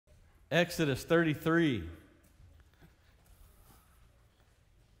Exodus 33.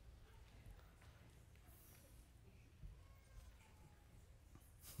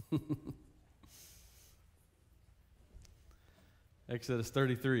 Exodus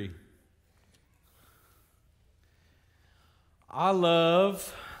 33. I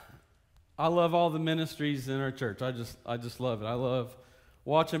love all the ministries in our church. I just love it. I love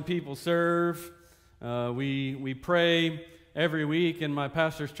watching people serve. We pray every week in my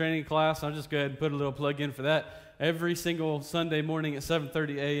pastor's training class. I'll just go ahead and put a little plug in for that. Every single Sunday morning at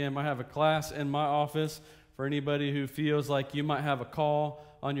 7:30 a.m. I have a class in my office for anybody who feels like you might have a call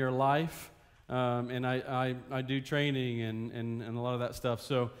on your life. And I do training and a lot of that stuff.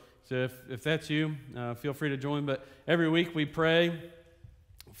 So if that's you, feel free to join. But every week we pray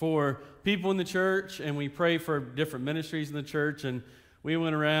for people in the church, and we pray for different ministries in the church. And we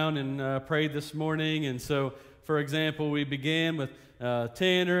went around and prayed this morning. And so, for example, we began with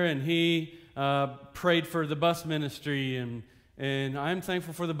Tanner, and he prayed for the bus ministry. And I'm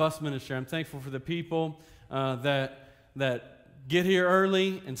thankful for the bus ministry. I'm thankful for the people that get here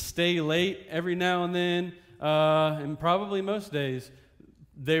early and stay late every now and then, and probably most days.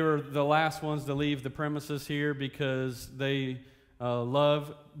 They were the last ones to leave the premises here because they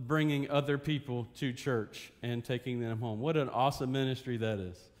love bringing other people to church and taking them home. What an awesome ministry that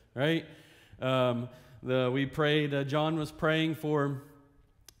is, right? We prayed, John was praying for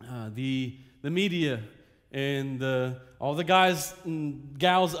the media and all the guys and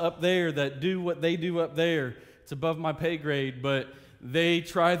gals up there that do what they do up there. It's above my pay grade, but they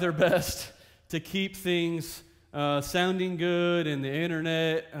try their best to keep things sounding good, and the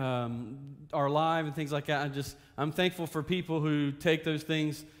internet are live and things like that. I'm thankful for people who take those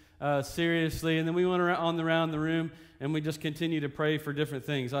things seriously. And then we went around the room, and we just continue to pray for different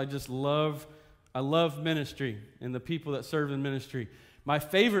things. I love ministry and the people that serve in ministry. My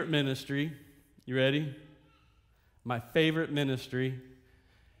favorite ministry, you ready? My favorite ministry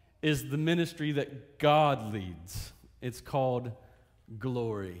is the ministry that God leads. It's called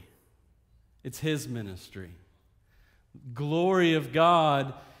Glory. It's His ministry. Glory of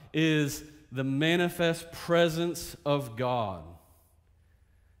God is the manifest presence of God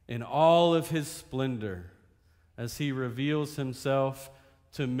in all of His splendor as He reveals Himself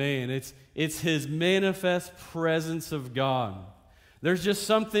to man. It's His manifest presence of God. There's just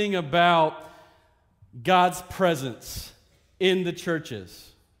something about God's presence in the churches.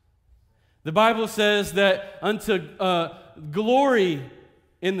 The Bible says that unto glory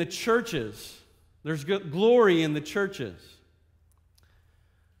in the churches, there's glory in the churches.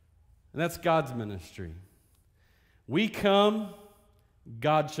 And that's God's ministry. We come,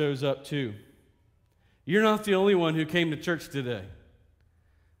 God shows up too. You're not the only one who came to church today.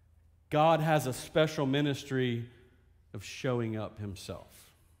 God has a special ministry of showing up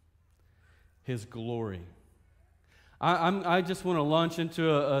Himself. His glory. I just want to launch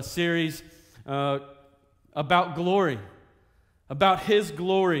into a series about glory, about His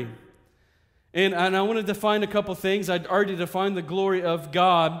glory. And I want to define a couple things. I'd already defined the glory of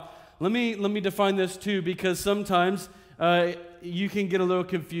God. Let me define this too, because sometimes you can get a little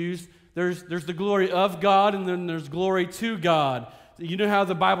confused. There's the glory of God, and then there's glory to God. You know how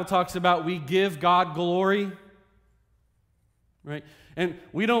the Bible talks about we give God glory, right? And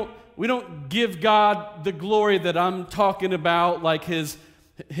we don't give God the glory that I'm talking about, like His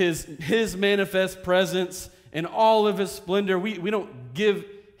manifest presence and all of His splendor. We don't give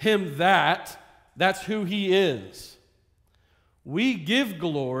Him that. That's who He is. We give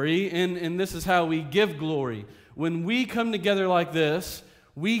glory, and this is how we give glory. When we come together like this,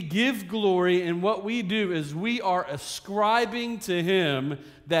 we give glory, and what we do is we are ascribing to Him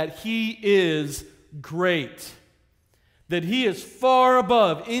that He is great, that He is far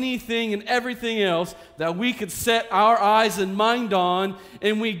above anything and everything else that we could set our eyes and mind on,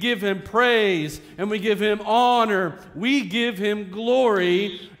 and we give Him praise, and we give Him honor, we give Him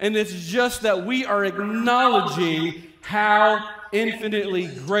glory, and it's just that we are acknowledging how infinitely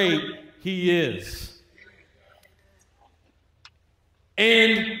great He is.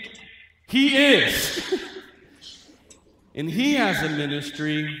 And He is. And He has a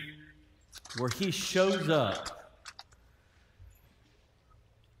ministry where He shows up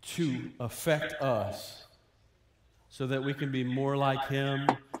to affect us so that we can be more like Him,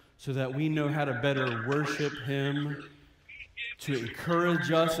 so that we know how to better worship Him, to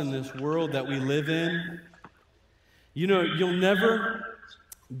encourage us in this world that we live in. You know,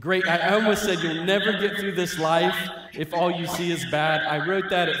 I almost said you'll never get through this life if all you see is bad. I wrote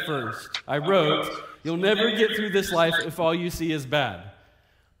that at first. You'll never get through this life if all you see is bad.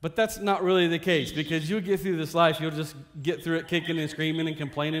 But that's not really the case, because you'll get through this life, you'll just get through it kicking and screaming and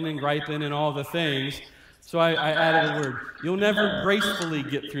complaining and griping and all the things. So I added a word. You'll never gracefully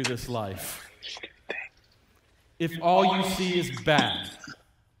get through this life if all you see is bad.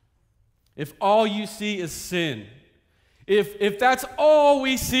 If all you see is sin. If that's all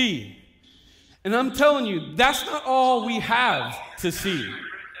we see. And I'm telling you, that's not all we have to see.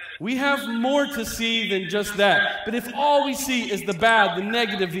 We have more to see than just that. But if all we see is the bad, the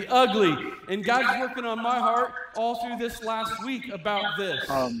negative, the ugly, and God's working on my heart all through this last week about this.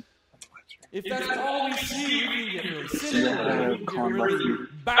 If that's all we see, we can get really cynical, we can get really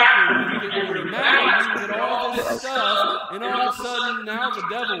backward, we can get really mad, we can get all this stuff, and all of a sudden now the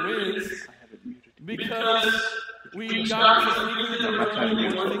devil wins because we got to think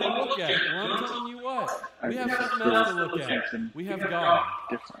directly one thing to look at. Well, I'm telling you what, we have something else to look at. We have God.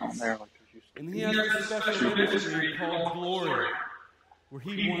 And He has a special ministry called glory, where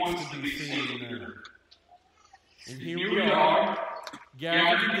He wants to be seen and known. And here we are,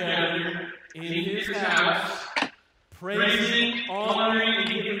 gathered together in His house, praising, honoring, and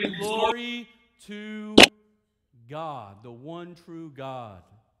giving glory to God, the one true God,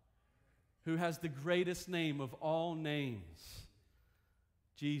 who has the greatest name of all names,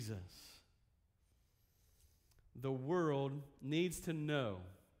 Jesus. The world needs to know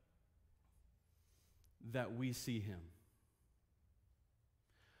that we see Him.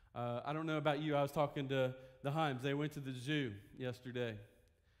 I don't know about you. I was talking to the Heims. They went to the zoo yesterday.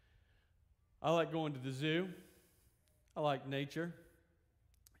 I like going to the zoo. I like nature.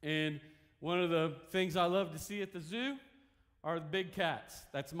 And one of the things I love to see at the zoo are the big cats.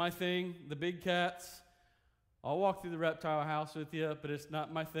 That's my thing, the big cats. I'll walk through the reptile house with you, but it's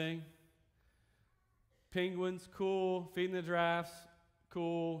not my thing. Penguins, cool. Feeding the giraffes,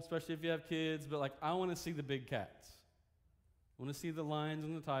 cool, especially if you have kids. But like, I want to see the big cats. I want to see the lions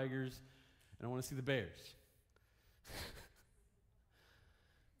and the tigers, and I want to see the bears.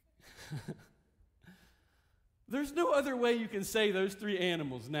 There's no other way you can say those three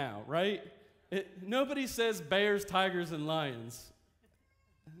animals now, right? Nobody says bears, tigers, and lions.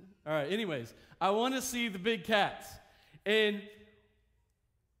 All right, anyways, I want to see the big cats. And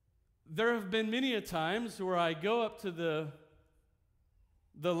there have been many a times where I go up to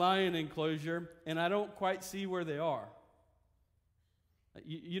the lion enclosure, and I don't quite see where they are.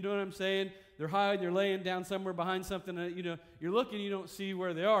 You know what I'm saying? They're hiding, they're laying down somewhere behind something, and you're looking, you don't see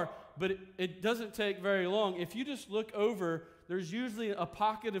where they are. But it doesn't take very long. If you just look over, there's usually a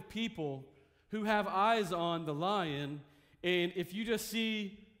pocket of people who have eyes on the lion, and if you just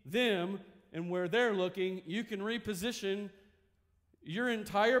see them and where they're looking, you can reposition your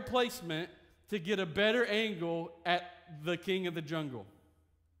entire placement to get a better angle at the king of the jungle.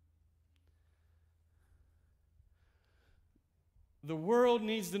 The world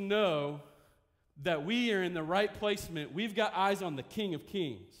needs to know that we are in the right placement. We've got eyes on the King of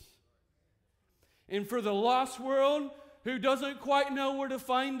Kings. And for the lost world who doesn't quite know where to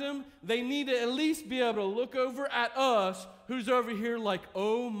find Him, they need to at least be able to look over at us, who's over here like,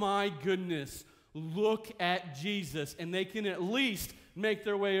 oh my goodness, look at Jesus. And they can at least make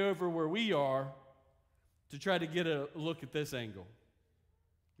their way over where we are to try to get a look at this angle.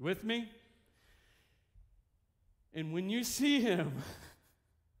 You with me? And when you see Him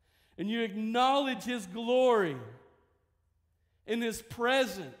and you acknowledge His glory in His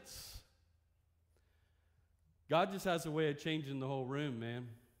presence, God just has a way of changing the whole room, man.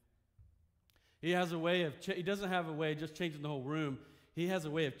 He has a way of, He doesn't have a way of just changing the whole room. He has a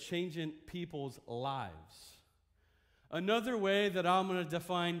way of changing people's lives. Another way that I'm going to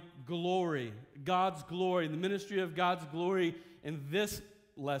define glory, God's glory, the ministry of God's glory in this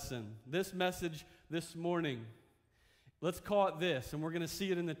lesson, this message this morning. Let's call it this, and we're going to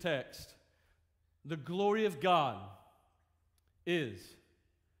see it in the text. The glory of God is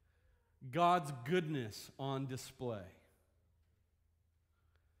God's goodness on display.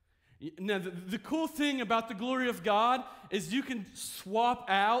 Now, the cool thing about the glory of God is you can swap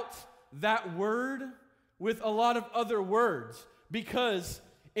out that word with a lot of other words, because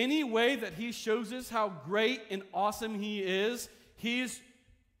any way that He shows us how great and awesome He is, He's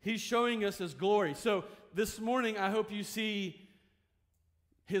showing us His glory. So this morning, I hope you see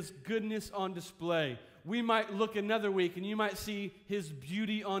His goodness on display. We might look another week and you might see His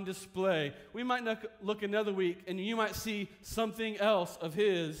beauty on display. We might look another week and you might see something else of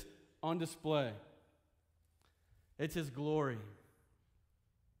His on display. It's His glory.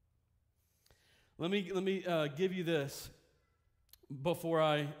 Let me give you this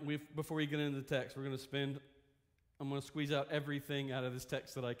before we get into the text. I'm going to squeeze out everything out of this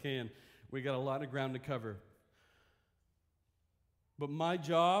text that I can. We got a lot of ground to cover. But my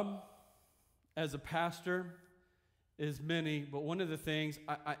job as a pastor is many, but one of the things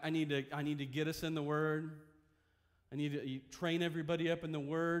I need to get us in the Word. I need to train everybody up in the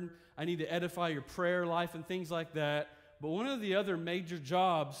Word. I need to edify your prayer life and things like that. But one of the other major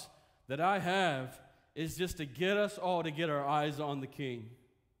jobs that I have is just to get us all to get our eyes on the King.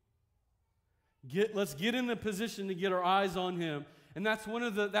 Let's get in the position to get our eyes on Him. And that's one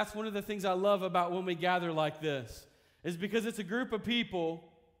of the things I love about when we gather like this, is because it's a group of people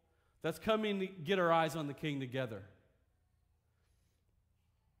that's coming to get our eyes on the King together.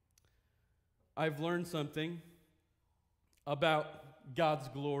 I've learned something about God's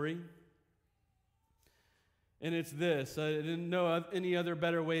glory, and it's this. I didn't know any other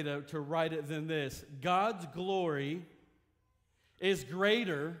better way to write it than this. God's glory is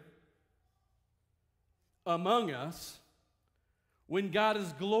greater among us when God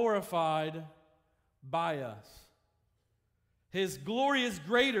is glorified by us. His glory is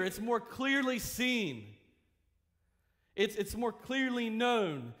greater. It's more clearly seen. It's more clearly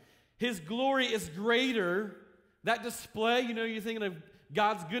known. His glory is greater. That display, you're thinking of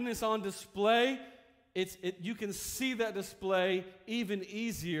God's goodness on display. You can see that display even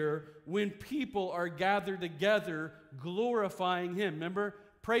easier when people are gathered together glorifying Him. Remember?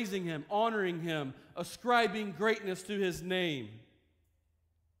 Praising Him, honoring Him, ascribing greatness to His name.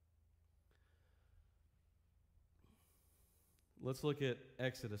 Let's look at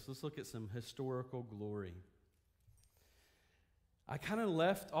Exodus. Let's look at some historical glory. I kind of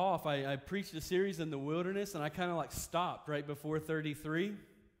left off. I preached a series in the wilderness, and I kind of stopped right before 33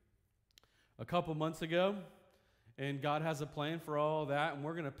 a couple months ago. And God has a plan for all that, and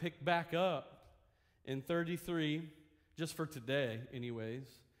we're going to pick back up in 33, just for today anyways.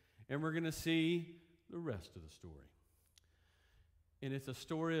 And we're going to see the rest of the story. And it's a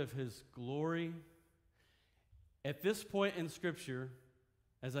story of His glory. At this point in Scripture,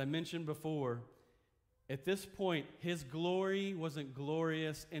 as I mentioned before, at this point, His glory wasn't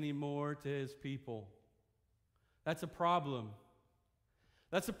glorious anymore to His people. That's a problem.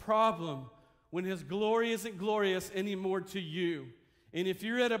 That's a problem when His glory isn't glorious anymore to you. And if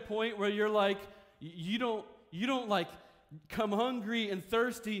you're at a point where you're like, you don't come hungry and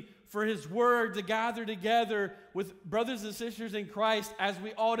thirsty for His Word to gather together with brothers and sisters in Christ as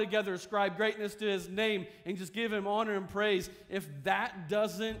we all together ascribe greatness to His name and just give Him honor and praise, if that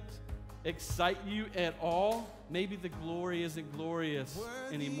doesn't excite you at all, maybe the glory isn't glorious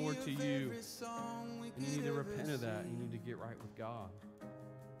anymore to you. And you need to repent of that. You need to get right with God.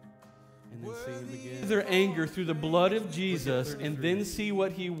 And then see Him again. Their anger through the blood of Jesus, and then see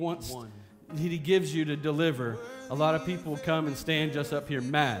what He wants, He gives you to deliver. A lot of people come and stand just up here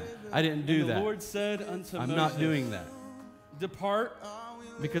mad. I didn't do that. The Lord said unto Moses, I'm not doing that. Depart,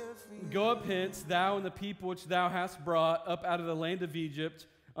 because go up hence, thou and the people which thou hast brought up out of the land of Egypt,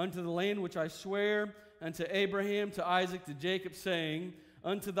 unto the land which I swear unto Abraham, to Isaac, to Jacob, saying,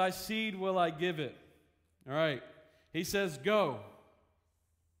 unto thy seed will I give it. All right. He says, go.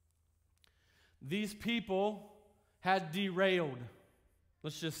 These people had derailed,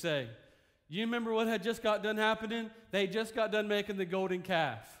 let's just say. You remember what had just got done happening? They just got done making the golden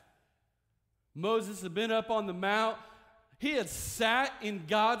calf. Moses had been up on the mount. He had sat in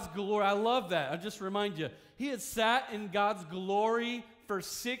God's glory. I love that. I'll just remind you. He had sat in God's glory for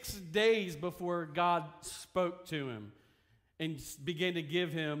 6 days before God spoke to him and began to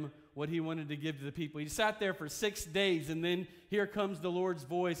give him what He wanted to give to the people. He sat there for 6 days, and then here comes the Lord's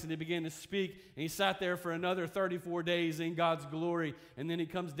voice, and He began to speak, and He sat there for another 34 days in God's glory, and then He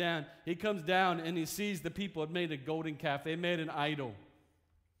comes down. He comes down, and He sees the people had made a golden calf. They made an idol.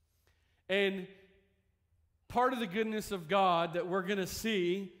 And part of the goodness of God that we're going to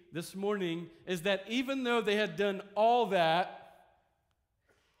see this morning is that even though they had done all that,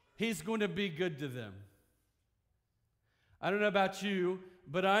 He's going to be good to them. I don't know about you,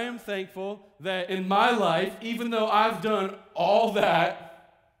 but I am thankful that in my life, even though I've done all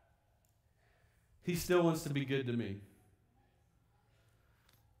that, He still wants to be good to me.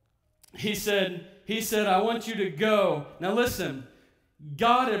 He said, I want you to go. Now listen,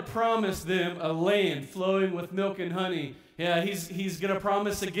 God had promised them a land flowing with milk and honey. Yeah, he's going to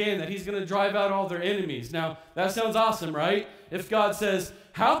promise again that He's going to drive out all their enemies. Now, that sounds awesome, right? If God says,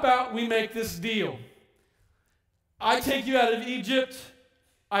 how about we make this deal? I take you out of Egypt.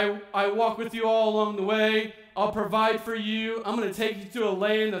 I walk with you all along the way. I'll provide for you. I'm going to take you to a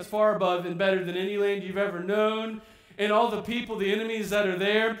land that's far above and better than any land you've ever known. And all the people, the enemies that are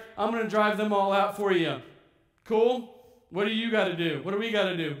there, I'm going to drive them all out for you. Cool? What do you got to do? What do we got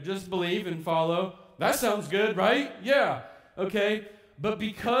to do? Just believe and follow. That sounds good, right? Yeah. Okay. But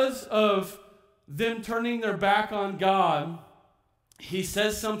because of them turning their back on God he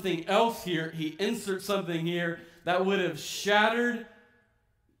says something else here. He inserts something here that would have shattered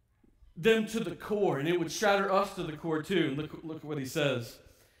them to the core, and it would shatter us to the core too. And look what he says.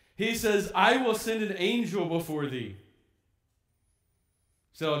 He says, I will send an angel before thee.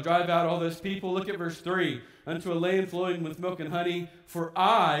 So I'll drive out all those people. Look at verse 3. Unto a land flowing with milk and honey, for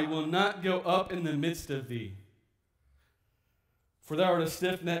I will not go up in the midst of thee. For thou art a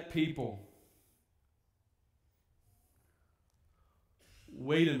stiff-necked people.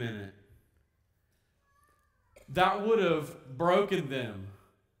 Wait a minute. That would have broken them.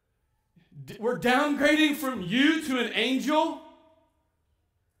 We're downgrading from you to an angel?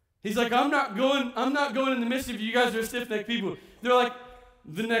 He's like, I'm not going in the midst of you. You guys are stiff-necked people. They're like,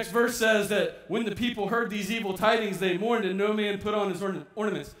 the next verse says that when the people heard these evil tidings, they mourned, and no man put on his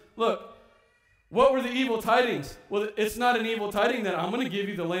ornaments. Look, what were the evil tidings? Well, it's not an evil tiding that I'm going to give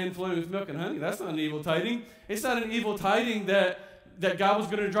you the land flowing with milk and honey. That's not an evil tiding. It's not an evil tiding that God was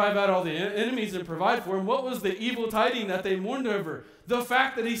going to drive out all the enemies and provide for him. What was the evil tiding that they mourned over? The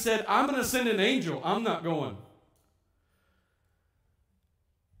fact that he said, I'm going to send an angel. I'm not going.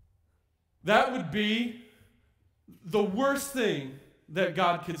 That would be the worst thing that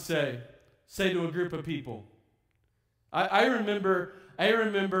God could say to a group of people. I remember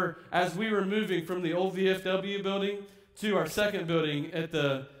as we were moving from the old VFW building to our second building at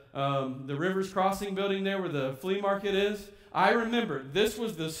the Rivers Crossing building there where the flea market is. I remember this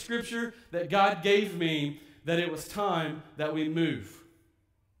was the scripture that God gave me, that it was time that we move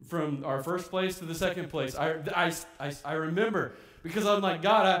from our first place to the second place. I remember, because I'm like,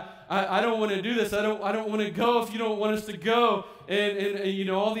 God, I don't want to do this. I don't want to go if you don't want us to go, and you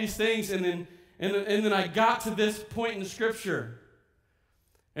know, all these things. And then I got to this point in the scripture.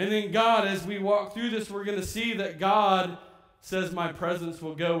 And then God, as we walk through this, we're going to see that God says, my presence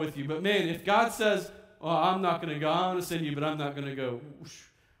will go with you. But man, if God says, well, I'm not going to go, I want to send you, but I'm not going to go,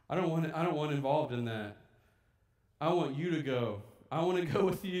 I don't want involved in that. I want you to go. I want to go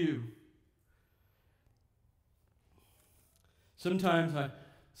with you.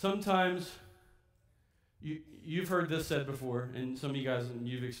 Sometimes you've heard this said before, and some of you guys,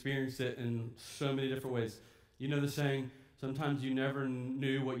 you've experienced it in so many different ways. You know the saying, sometimes you never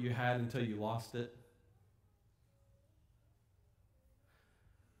knew what you had until you lost it.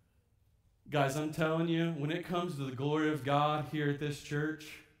 Guys, I'm telling you, when it comes to the glory of God here at this church,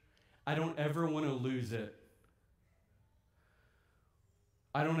 I don't ever want to lose it.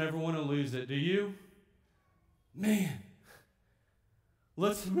 I don't ever want to lose it. Do you? Man,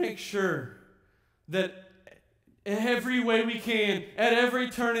 let's make sure that in every way we can, at every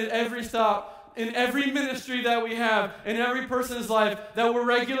turn, at every stop, in every ministry that we have, in every person's life, that we're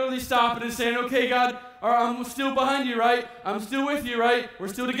regularly stopping and saying, okay, God, I'm still behind you, right? I'm still with you, right? We're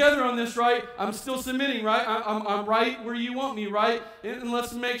still together on this, right? I'm still submitting, right? I'm right where you want me, right? And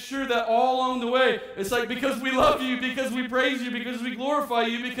let's make sure that all along the way, it's like, because we love you, because we praise you, because we glorify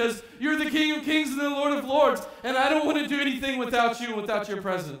you, because you're the King of Kings and the Lord of Lords, and I don't want to do anything without you and without your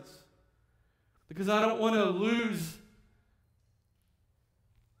presence. Because I don't want to lose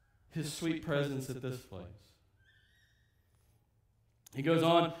his sweet presence at this place. He goes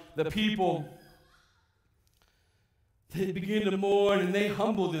on, the people, they begin to mourn and they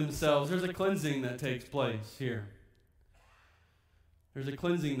humble themselves. There's a cleansing that takes place here. There's a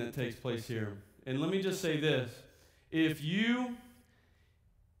cleansing that takes place here. And let me just say this. If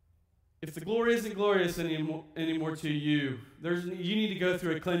the glory isn't glorious anymore to you, you need to go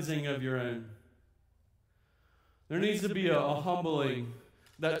through a cleansing of your own. There needs to be a humbling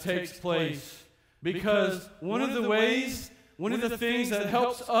that takes place, because one of the things that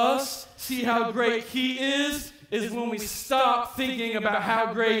helps us see how great he is when we stop thinking about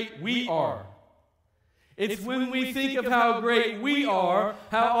how great we are. It's when we think of how great we are,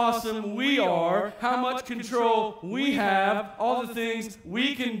 how awesome we are, how much control we have, all the things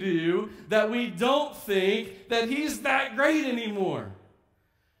we can do, that we don't think that he's that great anymore.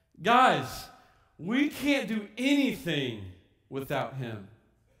 Guys, we can't do anything without him.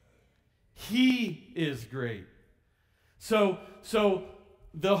 He is great. So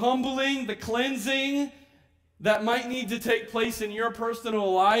the humbling, the cleansing that might need to take place in your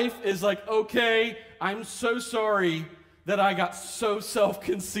personal life is like, okay, I'm so sorry that I got so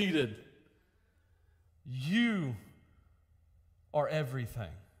self-conceited. You are everything.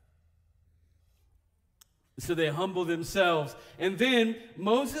 So they humble themselves. And then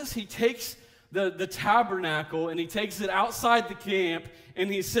Moses, he takes the tabernacle and he takes it outside the camp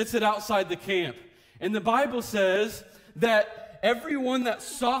and he sits it outside the camp. And the Bible says that everyone that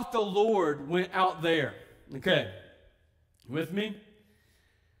sought the Lord went out there. Okay, with me?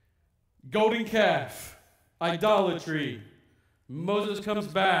 Golden calf, idolatry, Moses comes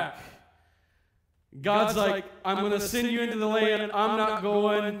back. God's like, I'm going to send you into the land. I'm not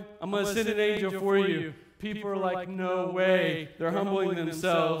going. I'm going to send an angel for you. People are like, no way. They're humbling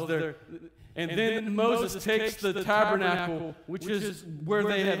themselves. And then Moses takes the tabernacle, which is where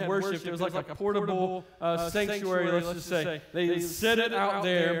they had worshipped. It was like a portable sanctuary, let's just say. They set it out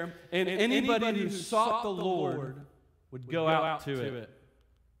there, and anybody who sought the Lord would go out to it.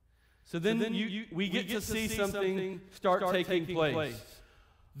 So then we get to see something start taking place.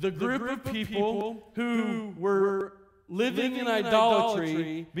 The group of people who were living in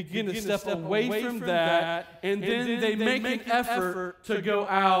idolatry begin to step away from that, and then they make an effort to go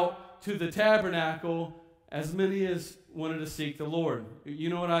out to the tabernacle, as many as wanted to seek the Lord. You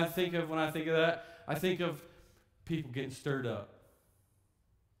know what I think of when I think of that? I think of people getting stirred up.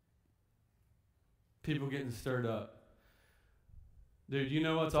 People getting stirred up. Dude, you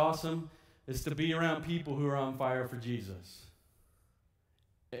know what's awesome? It's to be around people who are on fire for Jesus.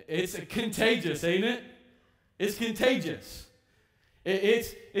 It's contagious, ain't it? It's contagious.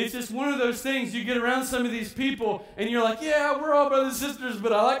 It's just one of those things. You get around some of these people, and you're like, yeah, we're all brothers and sisters,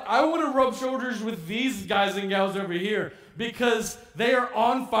 but I want to rub shoulders with these guys and gals over here because they are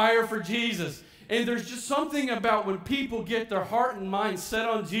on fire for Jesus. And there's just something about when people get their heart and mind set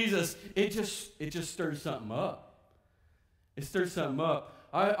on Jesus, it just stirs something up. It stirs something up.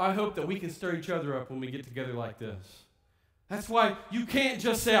 I hope that we can stir each other up when we get together like this. That's why you can't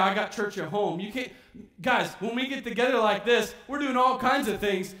just say, I got church at home. You can't. Guys, when we get together like this, we're doing all kinds of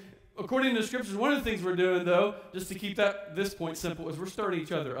things. According to the scriptures, one of the things we're doing, though, just to keep this point simple, is we're stirring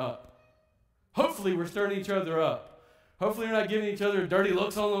each other up. Hopefully, we're stirring each other up. Hopefully, we're not giving each other dirty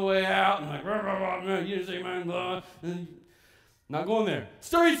looks on the way out and like, blah, blah, blah, you say, man, blah. Not going there.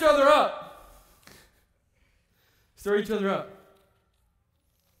 Stir each other up. Stir each other up.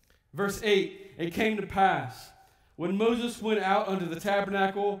 Verse 8, it came to pass, when Moses went out unto the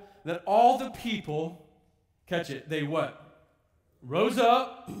tabernacle, that all the people, catch it, they what? Rose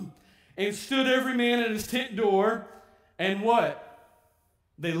up and stood every man at his tent door, and what?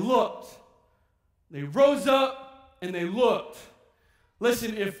 They looked. They rose up and they looked.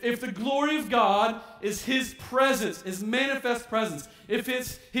 Listen, if the glory of God is His presence, His manifest presence, if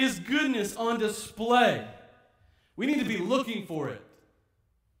it's His goodness on display, we need to be looking for it.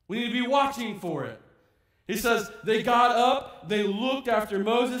 We need to be watching for it. He says, they got up, they looked after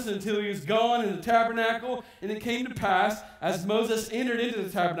Moses until he was gone in the tabernacle, and it came to pass, as Moses entered into the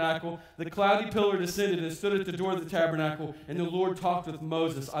tabernacle, the cloudy pillar descended and stood at the door of the tabernacle, and the Lord talked with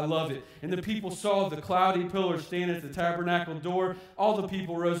Moses. I love it. And the people saw the cloudy pillar stand at the tabernacle door. All the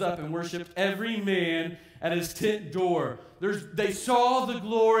people rose up and worshiped, every man at his tent door. They saw the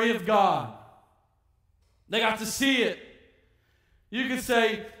glory of God. They got to see it. You could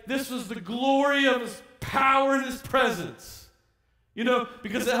say, this was the glory of His power and His presence. You know,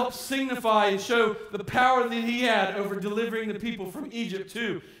 because it helps signify and show the power that He had over delivering the people from Egypt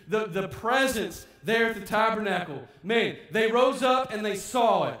too. The presence there at the tabernacle. Man, they rose up and they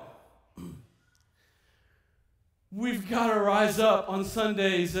saw it. We've got to rise up on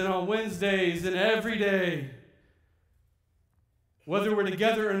Sundays and on Wednesdays and every day. Whether we're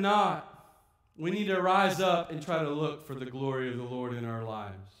together or not, we need to rise up and try to look for the glory of the Lord in our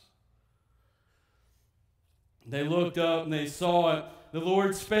lives. They looked up and they saw it. The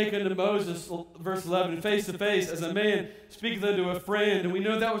Lord spake unto Moses, verse 11, face to face, as a man speaketh unto a friend. And we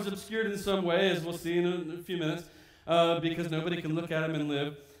know that was obscured in some way, as we'll see in a few minutes, because nobody can look at him and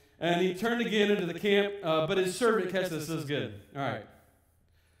live. And he turned again into the camp, but his servant, catch this is good. All right.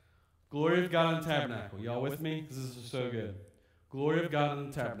 Glory of God in the tabernacle. Y'all with me? Because this is so good. Glory of God in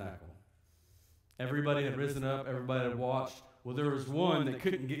the tabernacle. Everybody had risen up. Everybody had watched. Well, there was one that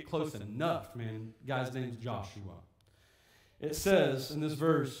couldn't get close enough, man. The guy's name's Joshua. It says in this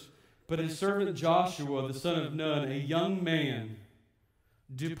verse, but his servant Joshua, the son of Nun, a young man,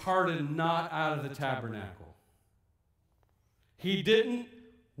 departed not out of the tabernacle. He didn't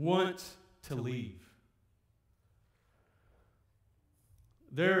want to leave.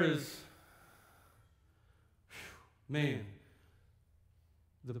 There is, man,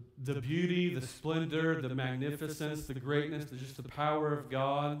 the beauty, the splendor, the magnificence, the greatness, just the power of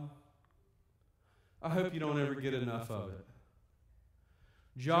God. I hope you don't ever get enough of it.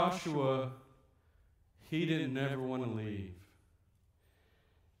 Joshua, he didn't ever want to leave.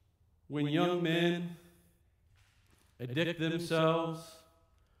 When young men addict themselves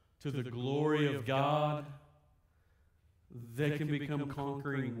to the glory of God, they can become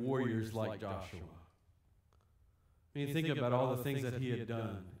conquering warriors like Joshua. I mean, think about all the things that he had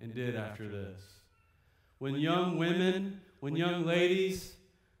done and did after this. When young women, when young ladies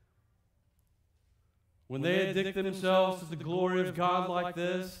when they addict themselves to the glory of God like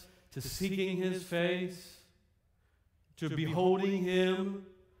this, to seeking His face, to beholding Him,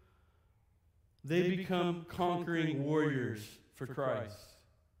 they become conquering warriors for Christ.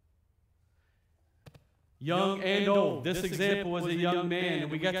 Young and old. This example was a young man, and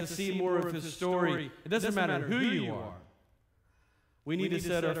we got to see more of his story. It doesn't matter who you are. We need to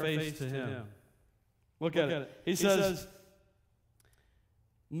set our face to Him. Look at it. He says,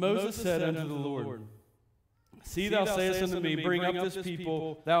 Moses said unto the Lord, See, thou sayest unto me, Bring up this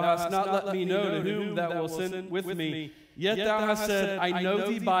people. Thou hast not let me know to whom thou wilt send with me. Yet thou hast said, I know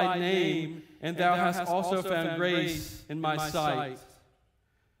thee by name, and thou hast also found grace in my sight.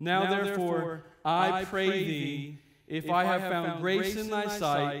 Now therefore, I pray thee, if I have found grace in thy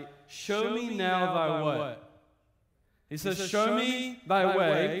sight, show me now thy what? He says, show me thy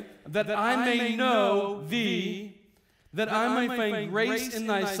way, that I may know thee, that I may find grace in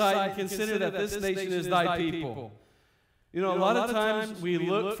thy sight, and consider that this nation is thy people. You know, a lot of times we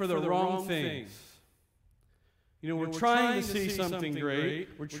look for the wrong things. You know, we're trying to see something great,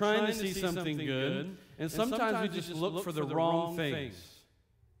 we're trying to see something good, and sometimes we just look for the wrong things.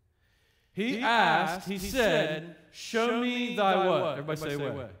 He asked, he said, show me thy what? Everybody say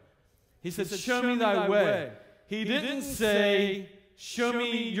way. He said, show me thy way. He didn't say, show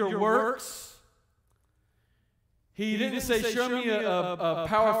me your works. He didn't say, show me a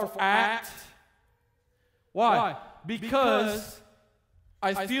powerful act. Why? Because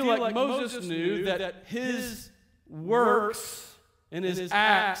I feel like Moses knew that his works and his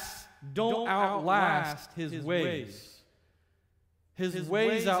acts don't outlast his ways. His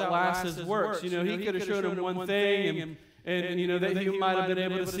ways outlast his works. You know, he could have showed him one thing, and you know, that he might have been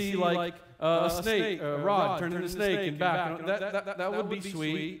able to see like a snake, a rod turn into a snake and back. That would be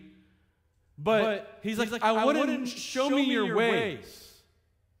sweet. But he's like, I want to show me your ways.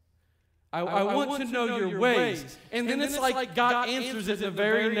 I want to know your ways. And then it's like God answers it in the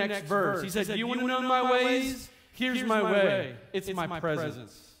very next verse. He says, you want to know my ways? Here's my way. It's my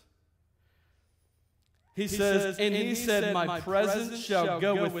presence. He says, and he said, my presence shall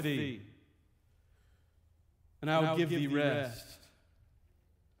go with thee, and I will give thee rest.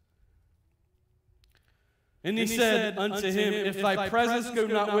 And he said unto him, if thy presence go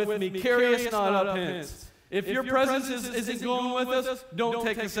not with me, carry us not up hence. If your presence isn't going with us, don't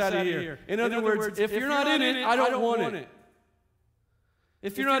take us out of here. In other words, if you're not in it, I don't want it.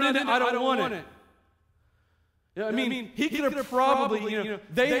 If you're not in it, I don't want it. I mean, he could have probably, you know,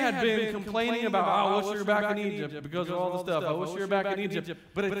 they had been complaining about, I wish you were back in Egypt because of all the stuff. I wish you were back in Egypt.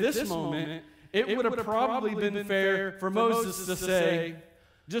 But at this moment, it would have probably been fair for Moses to say,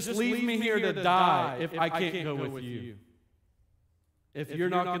 just leave me here to die if I can't go with you. If you're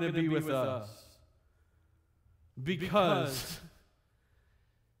not going to be with us. Because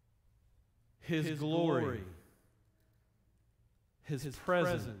His glory, His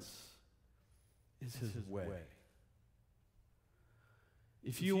presence is His way.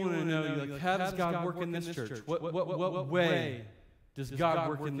 If you want to know, you're like, how does God work in this church? What way does God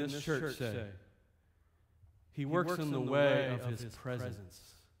work in this church say? He works in the way of His presence.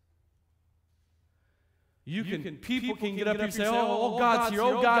 People can get up and say, oh, God's here,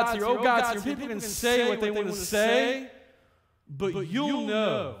 oh, God's here, oh, God's here. People can say what they want to say, but you'll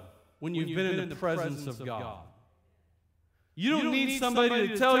know when you've been in the presence of God. You don't need somebody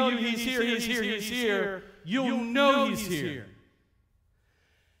to tell you He's here, He's here, He's here. You'll know He's here.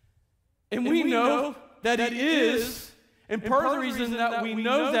 And we know that He is, and part of the reason that we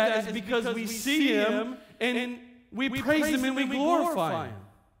know that is because we see Him, and we praise Him and we glorify Him.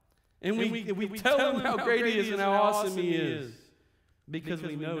 And we tell Him how great He is and how awesome He is, because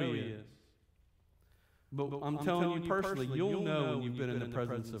we know He is. But I'm telling you personally, you'll know when you've been in the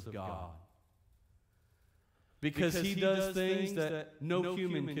presence of God. Because He does things that no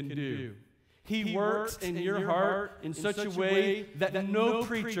human can do. He works in your heart in such a way that no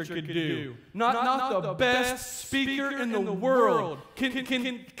preacher could do. Not the best speaker in the world can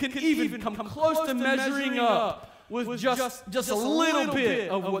even come close to measuring up with just a little bit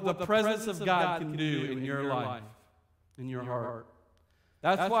of what the presence of God can do in your life, in your heart.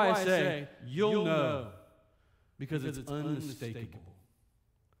 That's why I say you'll know, because it's unmistakable.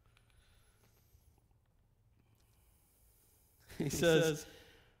 He says,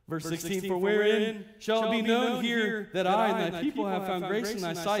 verse 16, for wherein shall it be known here that I and thy people have found grace in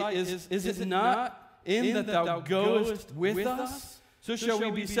thy sight? Is it not in that thou goest with us? So shall we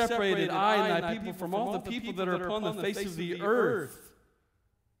be separated, I and thy people, from all the people that are upon the face of the earth.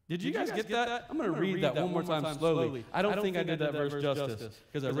 Did you guys get that? I'm going to read that one more time slowly. I don't think I did that verse justice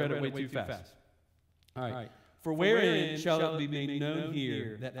because I read it way too fast. All right. For wherein shall it be made known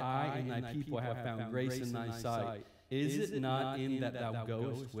here that I and thy people have found grace in thy sight? Is it not in that thou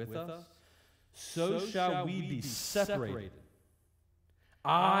goest with us? So shall we be separated,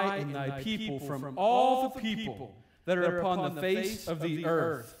 I and thy people, from all the people that are upon the face of the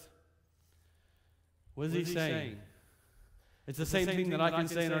earth. What is he saying? It's the same thing that I can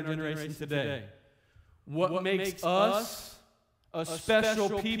say in our generation today. What makes us a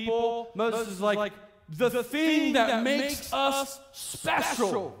special people? Moses is like, the thing that makes us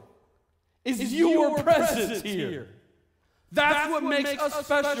special is your presence here. That's what makes us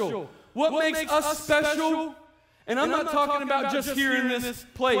special. What makes us special? And I'm not talking about just here in this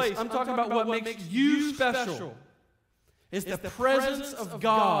place. I'm talking about what makes you special. It's the presence of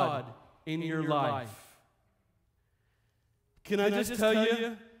God in your life. Can I just tell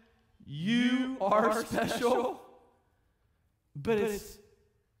you, you are special, but it's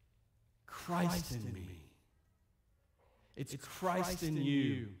Christ in me. It's Christ in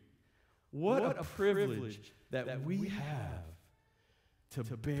you. What a privilege that we have to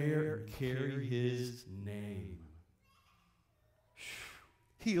bear and carry His name.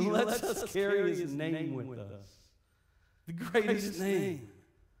 He lets us carry His name with us. The greatest name.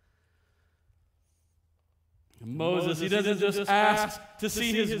 Moses, he doesn't just ask to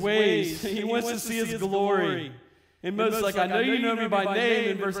see His ways. He wants to see His glory. And Moses is like, I know you know me by name.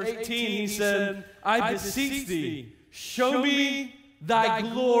 In verse 18, he said, I beseech thee, show me thy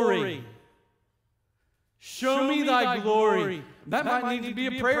glory. Show me thy glory. That might need to be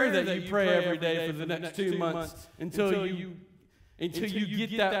a prayer that you pray every day for the next 2 months until you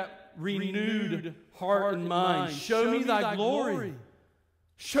get that renewed heart and mind. Show me thy glory.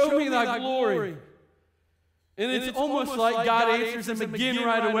 Show me thy glory. And it's almost like God answers him again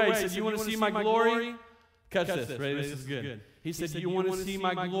right away. He said, you want to see my glory? Catch this, right? This is good. He said, do you want to see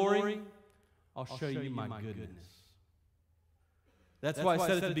my glory? I'll show you my goodness. That's why I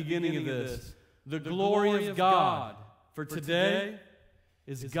said at the beginning of this, the glory of God for today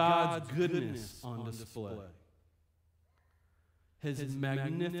is God's goodness on display. His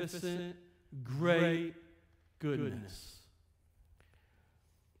magnificent, great goodness.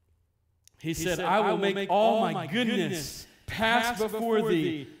 He said, I will make all my goodness pass before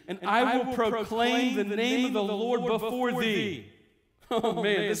thee, and I will proclaim the name of the Lord before thee. Oh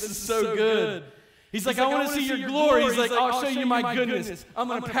man, this is so good. He's like, I want to see your glory. He's like, I'll show you my goodness. I'm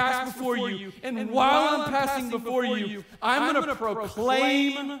going to pass before you. And while I'm passing before you, I'm going to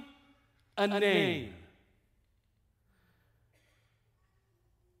proclaim a name.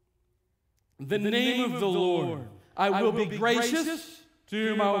 The name of the Lord. I will be gracious. To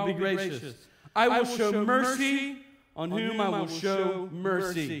whom I will be gracious. I will show mercy on whom I will show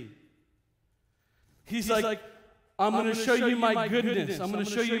mercy. He's like, I'm going to show you my goodness. I'm going to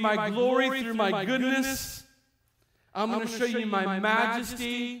show you my glory through my goodness. I'm going to show you my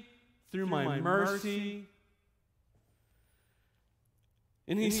majesty through my mercy.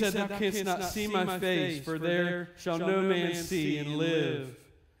 And he said, thou canst not see my face, for there shall no man see and live.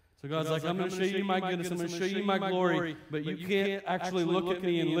 So God's like, I'm going to show you my goodness, I'm going to show you my glory, but you can't actually look at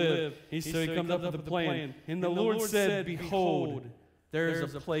me and live. So he comes up with a plan. And the Lord said, behold, there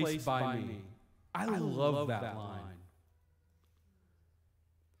is a place by me. I love that line.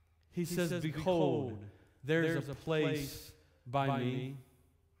 He says, behold, there is a place by me,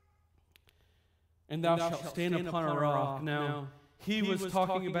 and thou shalt stand upon a rock. Now, he was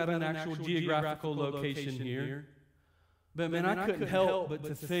talking about an actual geographical location here. But man, I couldn't help but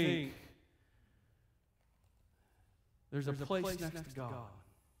to think there's a place next to God.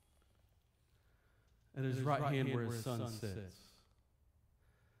 At his right hand where his son sits.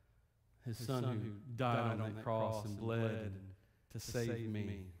 His son who died on that cross and bled to save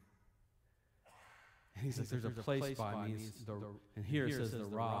me. And he's like, there's a place by me. And here it says the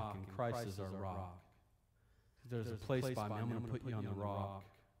rock, and Christ is our rock. There's a place by me. I'm going to put you on the rock.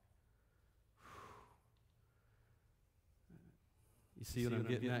 You see what I'm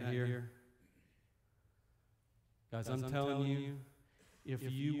getting at here? Guys, I'm telling you, if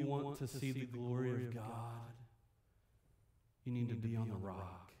you want to see the glory of God, you need to be on the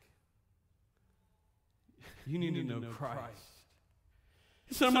rock. You need to know Christ.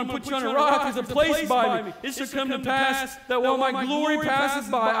 He said, I'm going to put you on a rock. There's a place by me. It shall come to pass that while my glory passes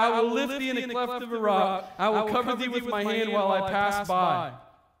by, I will lift thee in a cleft of a rock. I will cover thee with my hand while I pass by.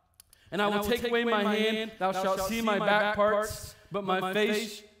 And I will take away my hand. Thou shalt see my back parts, but my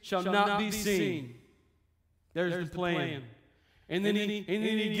face shall not be seen. There's the plan. And then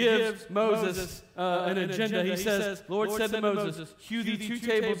he gives Moses an agenda. He says, Lord said to Moses, hew thee 2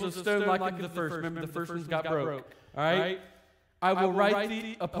 tables of stone like unto the first. Remember, the first ones got broke. All right? I will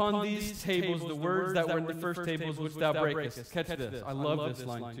write upon these tables the words that were in the first tables which thou breakest. Catch this. I love this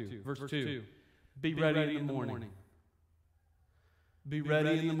line too. Verse 2. Be ready in the morning. Be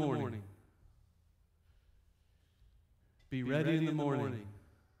ready in the morning. Be ready in the morning.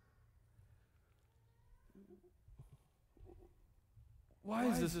 Why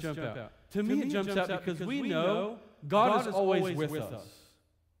does this jump out? To me, it jumps out because we know God is always with us.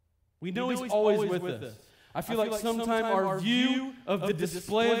 We know He's always with us. I feel like sometimes our view of the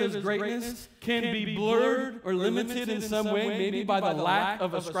display of His greatness can be blurred or limited in some way, maybe by the lack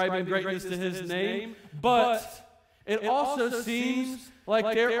of ascribing greatness to His name, but it also seems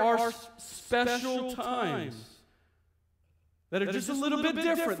like there are special times that are just a little bit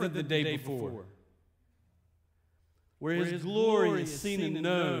different than the day before, where His glory is seen and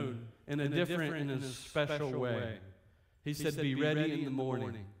known in a different and a special way. He said, be ready in the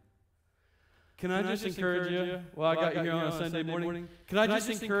morning. Can I just encourage you, well, I got you here on a Sunday morning, can I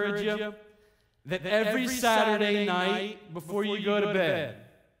just encourage you that every Saturday night before you go to bed,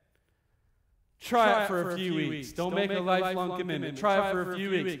 try it for a few weeks. Don't make a lifelong commitment. Try it for a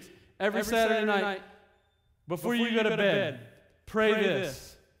few weeks. Every Saturday night before you go to bed, pray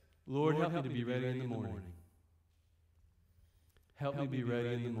this: Lord, help me to be ready in the morning. Help me be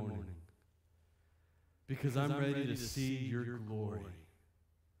ready in the morning, because I'm ready to see your glory.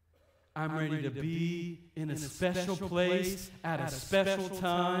 I'm ready to be in a special place at a special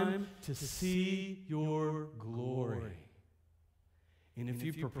time to see your glory. And if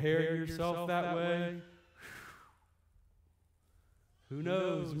you prepare yourself that way, who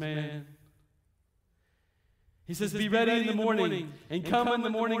knows, man? He says, be ready in the morning, and come in the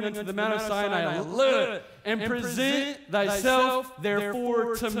morning unto the Mount of Sinai, and present thyself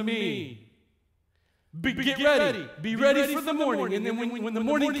therefore to me. Get ready. Be ready for the morning. And then when the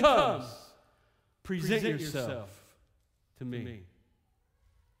morning comes, present yourself to me.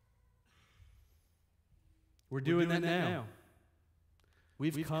 We're doing that now.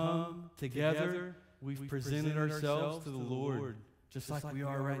 We've come together. We've presented ourselves to the Lord, just like we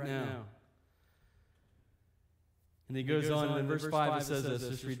are right now. And he goes on, and in verse 5 it says this.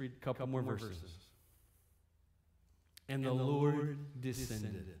 Just read a couple more verses. And the Lord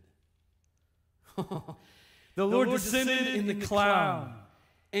descended. The Lord descended in the cloud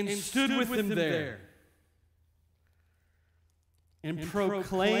and stood with them there and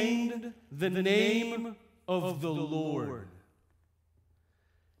proclaimed the name of the Lord.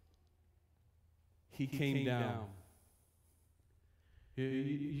 He came down.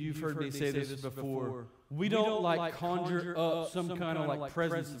 You've heard me say this before. We don't like conjure up some kind of like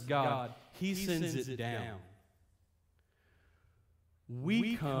presence of God. He sends it down.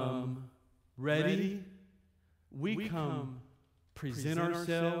 We come ready. We come present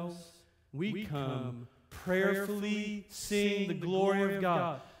ourselves. We come prayerfully seeing the glory of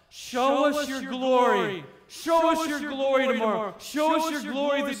God. Show us your glory. Show us your glory tomorrow. Show us your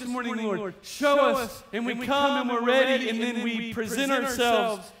glory this morning, Lord. Show us. And we come and we're ready, and then we present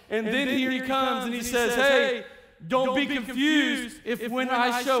ourselves. And then here He comes and He says, hey, don't be confused if when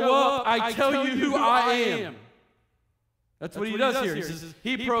I show up, I tell you who I am. That's what He does here. He says,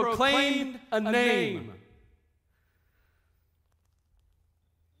 He proclaimed a name.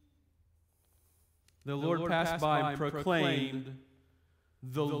 The Lord passed by and proclaimed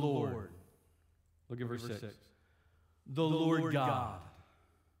the Lord. Look at verse 6. The Lord God,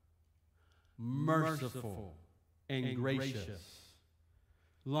 merciful and gracious,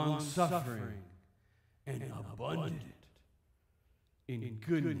 long-suffering and abundant in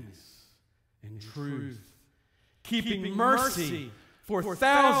goodness and truth, keeping mercy for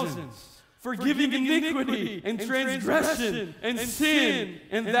thousands, forgiving iniquity and transgression and sin,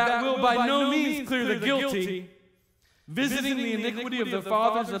 and that will by no means clear the guilty, visiting the iniquity of the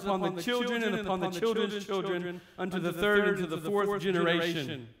fathers upon the children and upon the children's children unto the third and to the fourth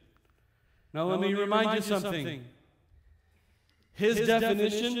generation. Now let me remind you something. His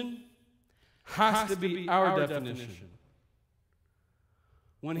definition has to be our definition.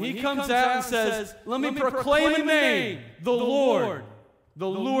 When He comes out and says, let me proclaim a name, the Lord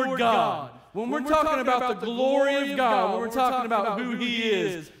God. When we're talking about the glory of God, when we're talking about who He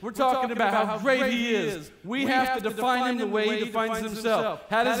is, we're talking about how great He is, we have to define Him the way He defines Himself.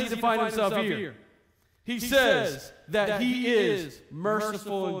 How does He define Himself here? He says that He is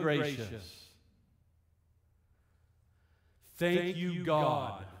merciful and gracious. Thank you,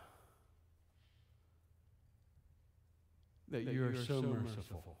 God, that you are so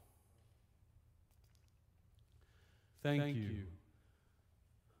merciful. Thank you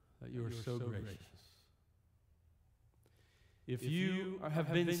that you are so gracious. If you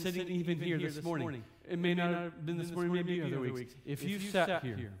have been sitting even here this morning, it may not have been this morning, maybe other weeks. If you've sat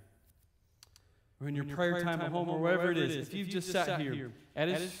here, or in your prayer time at home, or wherever it is, if you've just sat here at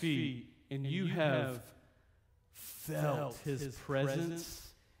His feet and you have felt His presence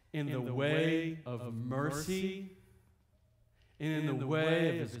in the way of mercy and in the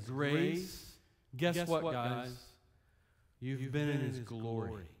way of His grace, guess what, guys? You've been in His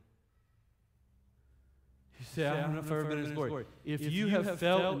glory. You say, I don't know if I've ever been in His glory. If you have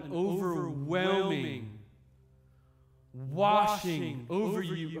felt an overwhelming washing over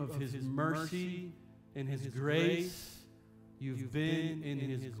you of His mercy and His grace, you've been in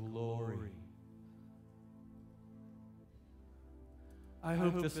His glory. I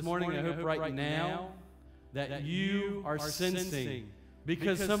hope this morning, I hope right now, that you are sensing,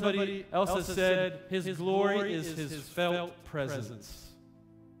 because somebody else has said His glory is His felt presence.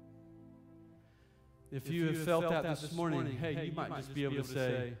 If you have felt that this morning, hey, you might just be able to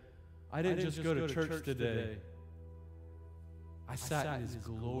say, I didn't just go to church today. I sat in His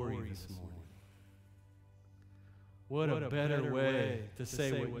glory this morning. What a better way to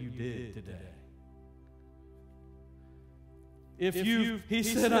say what you did today. He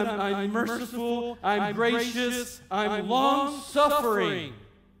said, I'm merciful, I'm gracious, I'm long-suffering.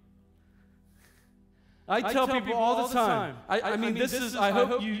 I tell people all the time, I mean, this is, I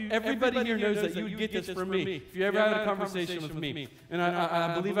hope everybody here knows that you would get this from me. If you ever had a conversation with me, and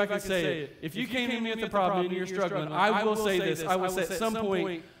I believe I can say it, if you came to me with a problem and you're struggling, I will say this, I will say at some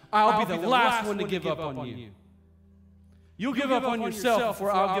point, I'll be the last one to give up on you. You'll give up on yourself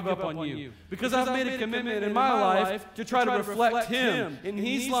before I'll give up on you. Because I've made a commitment in my life to try to reflect Him. And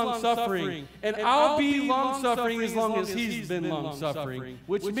He's long-suffering. And I'll be long-suffering as long as He's been long-suffering.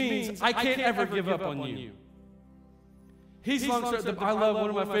 Which means I can't ever give up on you. He's long-suffering. I love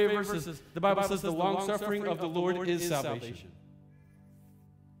one of my favorite verses. The Bible says the long-suffering of the Lord is salvation.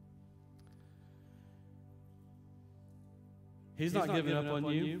 He's not giving up on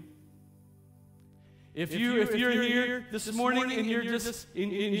you. If you're here this morning and you're just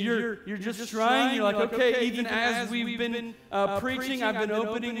trying, you're like, okay, even as we've been preaching, I've been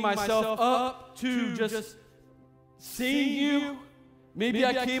opening myself up to just seeing you. Maybe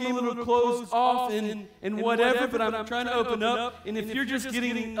I came a little closed off and whatever, but I'm trying to open up. And if you're just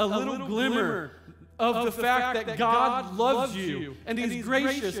getting a little glimmer of the fact that God loves you and He's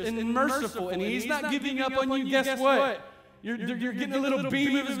gracious and merciful and He's not giving up on you, guess what? You're getting a little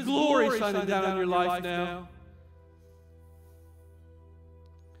beam of His glory shining down on your life now.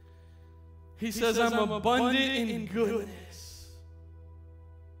 He says, I'm abundant in goodness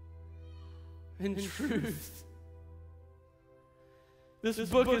and truth. This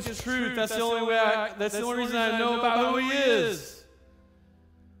book is truth. That's the only way. That's the only reason I know about who He is.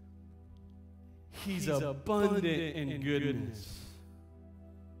 He's abundant in goodness.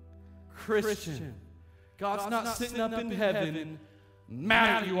 Christian. God's not sitting up in heaven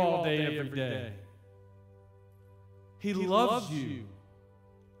mad at you all day, every day. He loves you.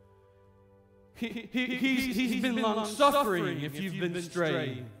 He's been long-suffering if you've been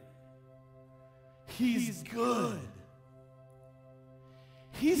straying. He's good.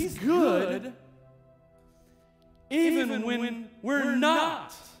 He's good even when we're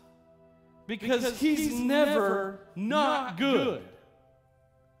not. Because He's never not good.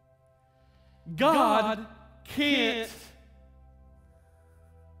 God can't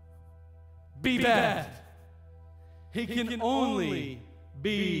be bad. He can only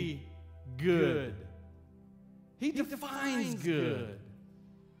be good. He defines good.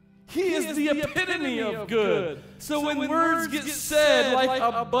 He is the epitome of good. So when words get said like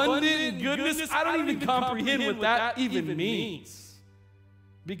abundant goodness, I don't even comprehend what that even means.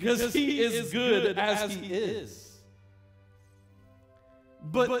 Because He is good as He is.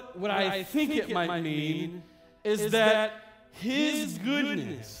 But what I think it might mean is that His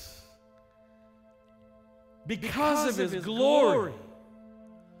goodness, because of His glory,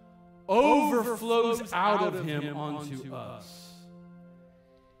 overflows out of Him onto us.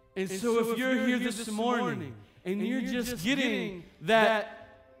 And so if you're here this morning and you're just getting that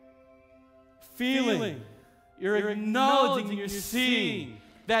feeling, you're acknowledging, you're seeing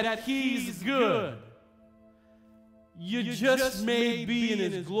that He's good, you just may be in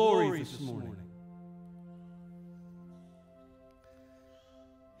His glory this morning.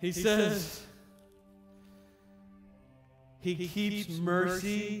 He says He keeps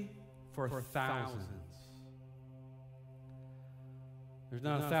mercy for thousands. There's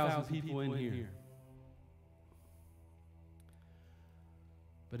not 1,000 people in here.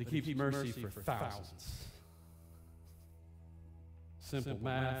 But He keeps mercy for thousands. Simple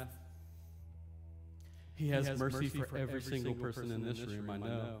math. He has mercy for every single person in this room, I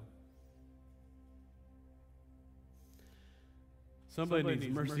know. Somebody needs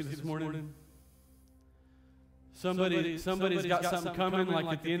mercy this morning. Somebody's got something coming, like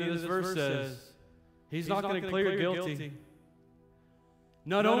at the end of this verse says, He's not going to clear guilty.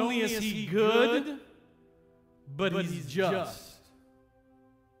 Not only is He good, but He's just.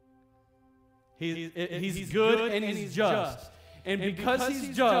 He's good and He's just. And because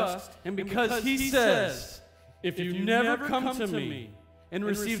He's just, and because He says, if you never come to me and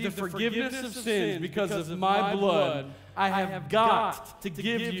receive the forgiveness of sins because of my blood, I have got to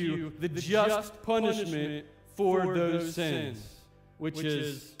give you the just punishment for those sins, which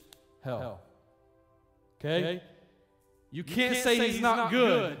is hell. Okay? You can't say He's not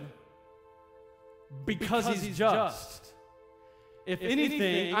good because He's just. If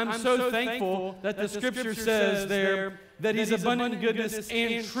anything, I'm so thankful that the Scripture says there that He's abundant in goodness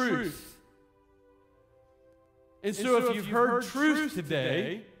and truth. And so if you've heard truth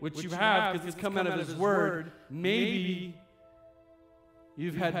today, which you have because it's come out of His Word, maybe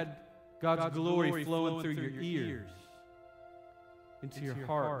you've had God's glory flowing through your ears into your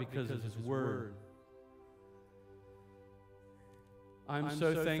heart because of His Word. I'm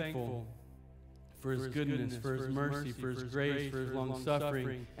so thankful for His goodness, for His mercy, for His grace, for His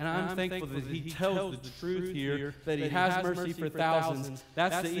long-suffering. And I'm thankful that He tells the truth here, that He has mercy for thousands.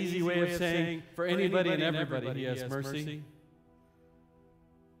 That's the easy way of saying for anybody and everybody He has mercy.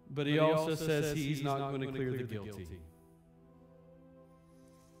 But He also says He's not going to clear the guilty.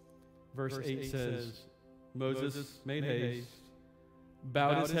 Verse 8 says, Moses made haste,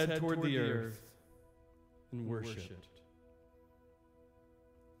 bowed his head toward the earth, and worshipped.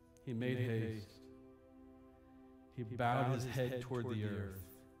 He made haste. He bowed his head toward the earth,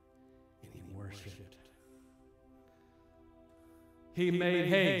 and He worshipped. He made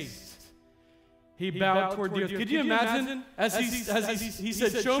haste. He bowed toward the earth. Could you imagine as he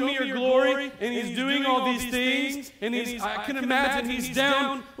said, show me your glory, and He's doing all these things, and I can imagine He's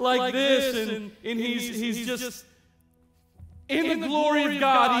down like this, and he's just in the glory of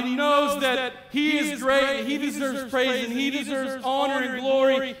God. He knows that He is great, He deserves praise, and He deserves honor and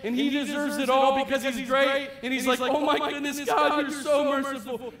glory, and He deserves it all because He's great. And He's like, oh my goodness, God, You're so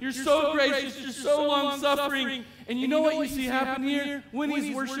merciful, You're so gracious, You're so long-suffering. And you know what you see happen here? When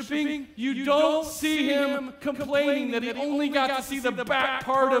He's worshiping, you don't see Him complaining that He only got to see the back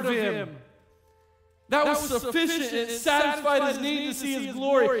part of Him. That was sufficient. It satisfied His need to see His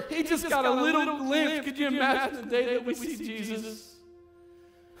glory. He just got a little glimpse. Could you imagine the day that we see Jesus?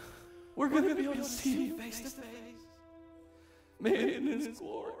 We're going to be able to see Him face to face. Man, in His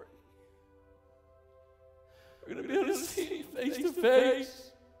glory. We're going to be able to see Him face to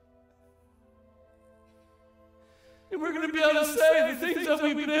face. And we're going to be able to say the things that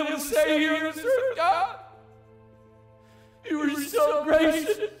we've been able to say here on this earth. God, You were so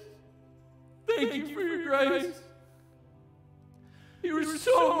gracious. Thank You for Your grace. You were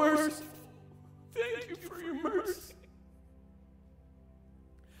so merciful. Thank You for Your mercy.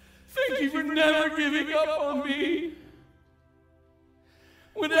 Thank You for never giving up on me.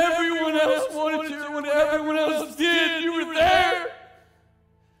 When everyone else wanted to, when everyone else did, You were there.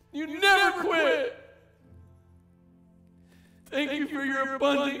 You never quit. Thank You for Your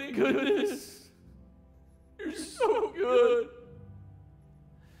abundant goodness. You're so good.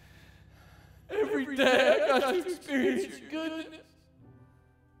 Every day I got to experience Your goodness.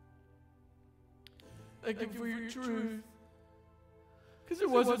 Thank You for Your truth. Because if it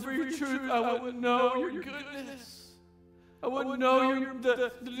wasn't for Your truth, I wouldn't know Your goodness. I wouldn't know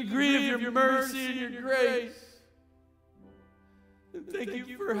the degree of Your mercy and Your grace. And thank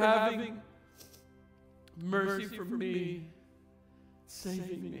You for having mercy for me,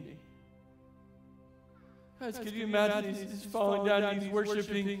 saving me. Guys, can you imagine He's falling down and He's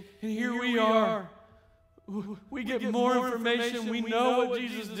worshiping, and here we are. We get more information. We know what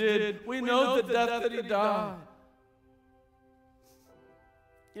Jesus did. We know the death that He died.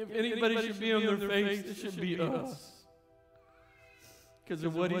 If anybody should be on their face, it should be us. Because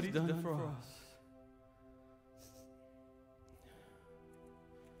of what He's done for us.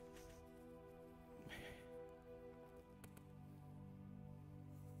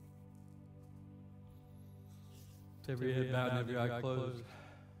 Every head bowed and every eye closed.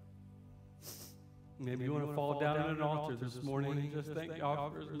 Maybe you want to fall down at an altar this morning and just thank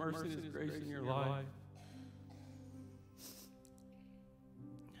God for His mercy and His grace in your life.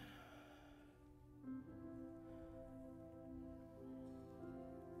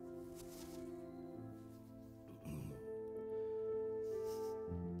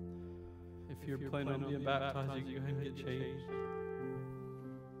 If you're planning on being baptized, you go ahead and get changed.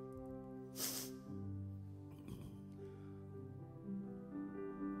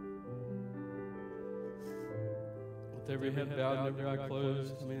 every head bowed and every eye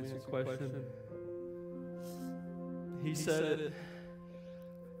closed. Let me answer your question. He said it.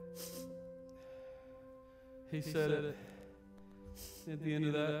 He said it at the end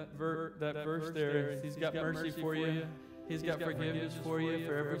of that verse there. He's got mercy for you. He's got forgiveness for you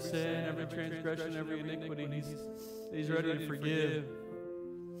for every sin, every transgression, every iniquity. He's ready to forgive.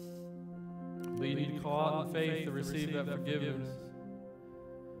 But you need to call out in faith to receive that forgiveness.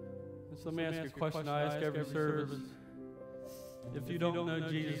 And so let me ask you a question I ask every service. If you don't know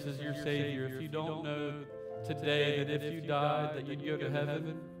Jesus as your Savior, if you don't know today that if you died that you'd go to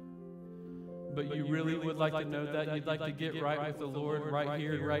heaven, but you really would like to know that, you'd like to get right with the Lord right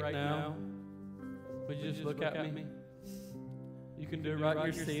here and right now, would you just look at me? You can do it right in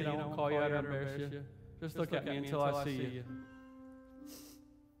your seat. I won't call you out or embarrass you. Just look at me until I see you.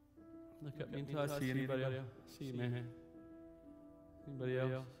 Look at me until I see anybody else. See you, man. Anybody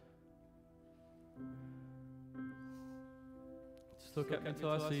else? Just look at me until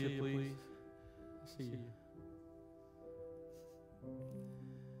I see you, please. I see you.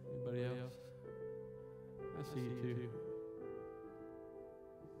 Anybody else? I see you too.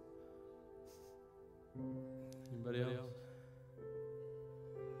 Anybody else?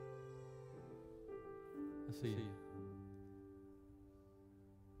 I see you.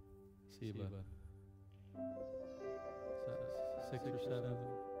 See you, bud. Is that 6 or 7?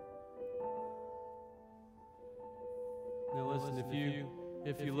 Now listen,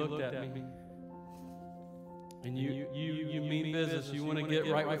 if you looked at me and you mean business, you want to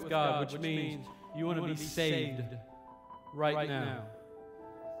get right with God, which means you want to be saved right now.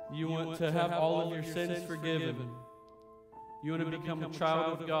 You want to have all of your sins forgiven. You want to become a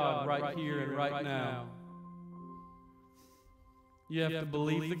child of God right here and right now. You have to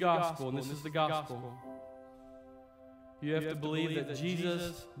believe the gospel, and this is the gospel. You have to believe that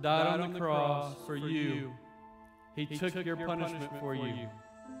Jesus died on the cross for you. He took your punishment for you.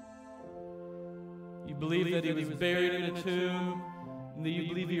 You believe that he was buried in a tomb, and that you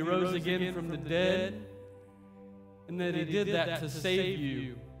believe he rose again from the dead, and that he did that to save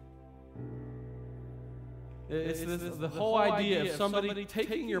you. It's the whole idea of somebody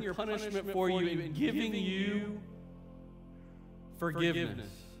taking your punishment for you and giving you forgiveness.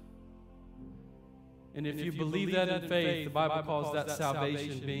 And if you believe that in faith, the Bible calls that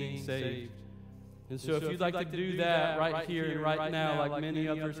salvation, being saved. And so if you'd like to do that right here and right now, like many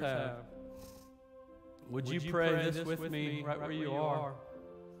others have, would you pray this with me right where you are?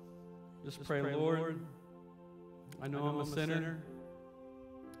 Just pray, Lord, I know I'm a sinner.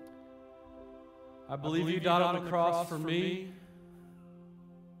 I believe you died on the cross for me,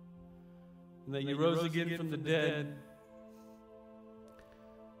 and that you rose again from the dead.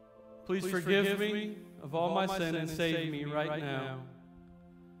 Please forgive me of all my sin and save me right now.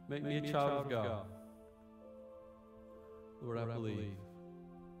 Make me a child of God. Lord, I believe.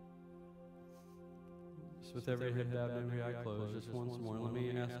 Just with every head bowed and every eye closed, just once more, let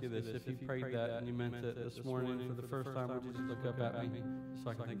me ask you this. If you prayed that and you meant it this morning for the first time, would you just look up at me so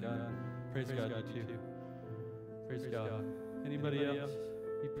I can thank God? Praise God, you too. Praise God. Anybody else?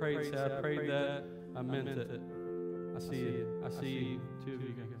 You prayed, say, I prayed that, I meant it. I see you. I see you. 2 of you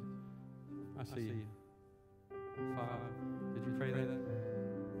guys. I see you. 5. Did you pray that?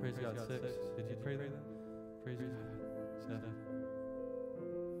 Praise God. 6. Did you pray that? Praise God. 7.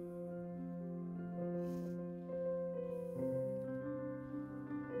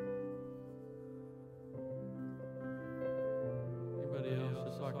 Anybody else?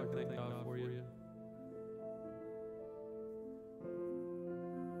 Just so I can thank God for you.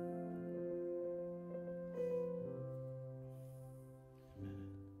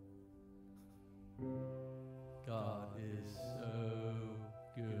 God is so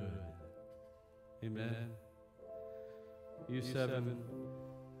good. Amen. You 7,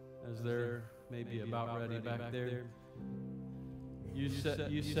 as they're maybe about ready back there. You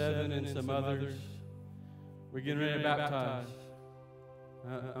 7 and some others. We're getting ready to baptize.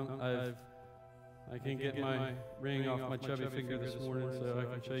 I can get my ring off my chubby finger this morning so I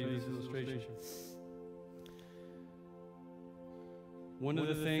can show you these illustrations. One of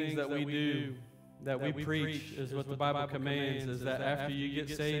the things that we do, that we preach, is what the Bible commands, is that after you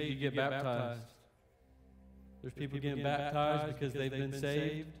get saved, you get baptized. There's people getting baptized because they've been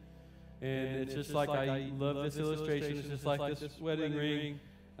saved. And it's just like, I love this illustration, it's just like this wedding ring.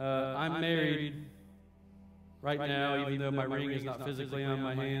 I'm married right now, even though my ring is not physically on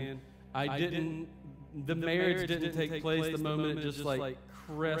my hand. The marriage didn't take place the moment it just like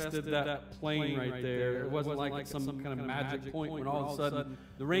crested that plane right there. It wasn't like some kind of magic point when all of a sudden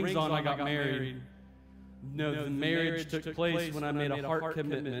the ring's on, I got married. No, the marriage took place when I made a heart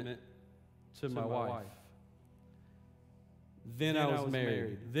commitment to my wife. then I was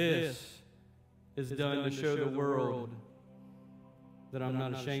married. This is done to show the world that I'm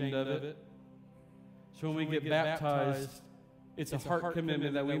not ashamed of it. So when we get baptized, it's a heart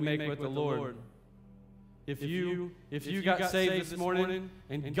commitment that we make with the Lord. If you got saved this morning,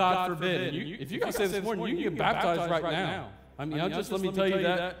 and God forbid, if you got saved this morning, you can get baptized right now. I mean, let me tell you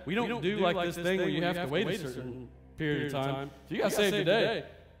that. We don't do like this thing where you have to wait a certain period of time. If you got saved today,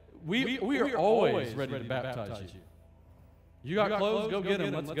 we are always ready to baptize you. You got clothes? Go get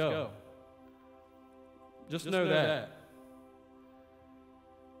them. Let's go. Just know that.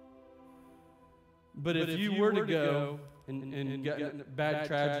 But if you were to go and get a bad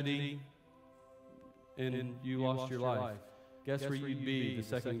tragedy and you lost your life, guess where you'd be the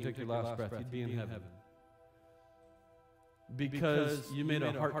second you took your last breath? You'd be in heaven. Because you made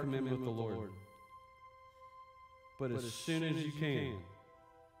a heart commitment with the Lord. But as soon as you can,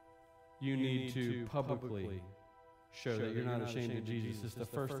 you need to publicly show that you're not ashamed of Jesus. It's the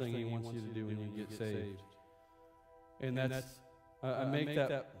first thing He wants you to do when you get saved. And that's, I make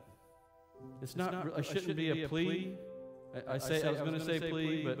that, it's not, it shouldn't be a plea. I was going to say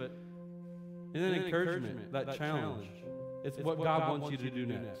plea, but and then encouragement, that challenge. It's what God wants you to do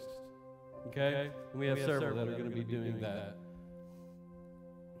next. Okay? And we have several that are going to be doing that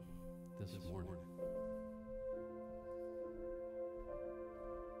this morning.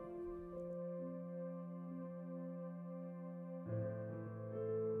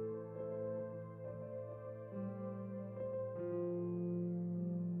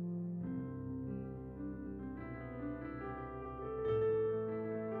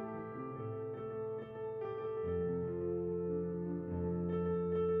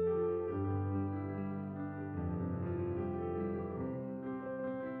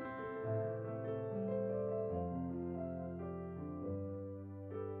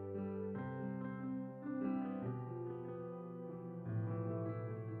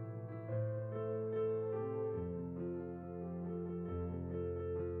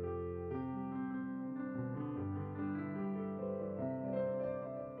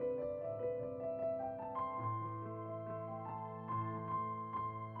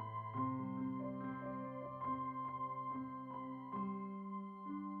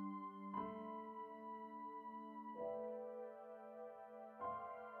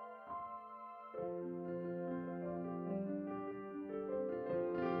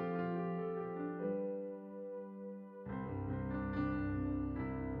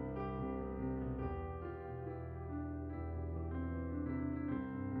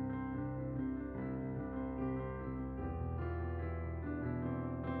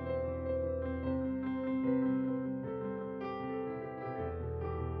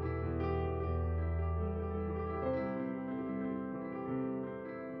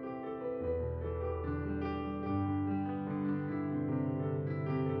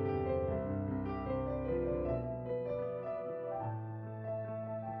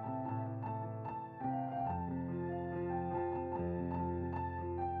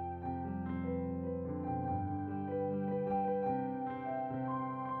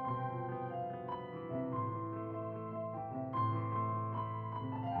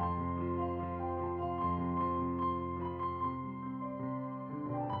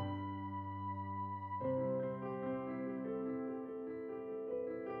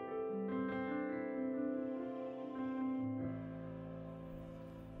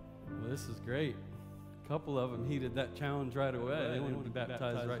 This is great. A couple of them heeded that challenge right away. They want to be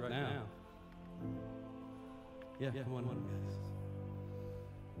baptized right now. Yeah, come on, guys.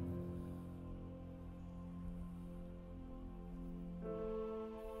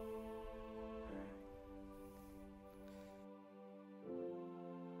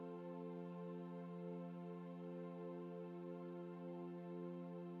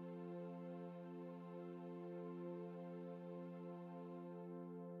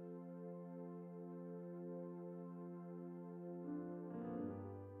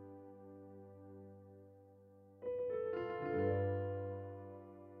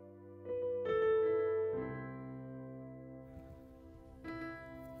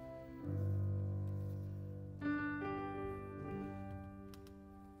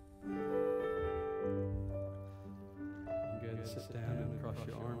 Sit down and cross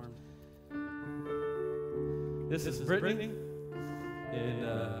your arms. This is Brittany.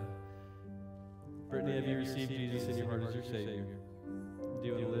 And Brittany, have you received Jesus in your heart as your Savior? Do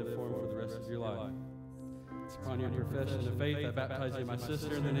you want to live for Him for the rest of your life? Upon your profession of faith, I baptize you, my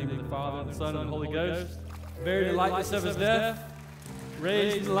sister, in the name of the Father, and the Son, and the Holy Ghost, buried in the likeness of His death,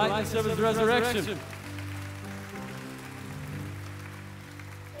 raised in the likeness of His resurrection.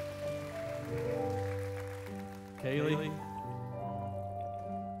 Kaylee,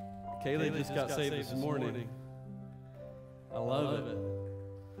 Kaylee just got saved this morning. I love it.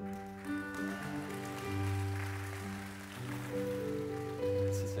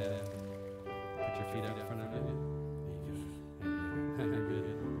 Sit down. Put your feet out in front of you. Good.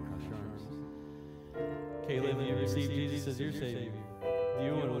 Cross your arms. Kaylee, you received Jesus as your Savior. Do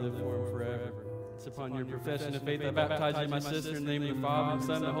you want to live for Him forever? It's upon your profession of faith I baptize you, my sister, in the name of the Father, and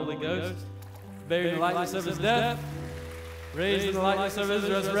Son, and the Holy Ghost, buried in the likeness of His death, raised in the likeness of His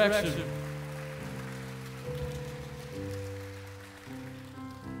resurrection.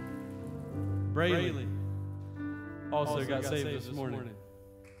 Brayley also got saved this morning.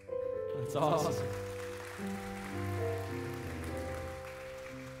 That's awesome.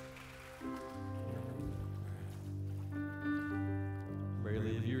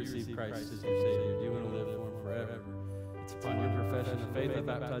 Brayley, if you receive Christ as your Savior, do you want to live for Him forever? It's upon your profession of faith I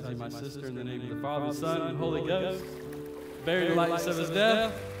baptize you, my sister, in the name of the Father, Son, and Holy Ghost, buried in the likeness of His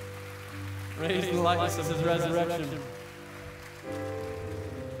death, raised in the likeness of His resurrection.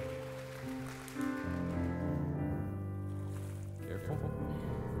 Careful.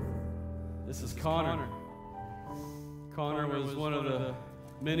 This is Connor. Connor was one of the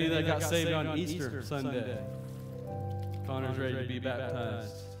many that got saved on Easter Sunday. Connor's ready to be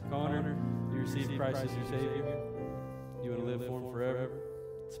baptized. Connor, you received Christ as your Savior. You want to live for Him forever.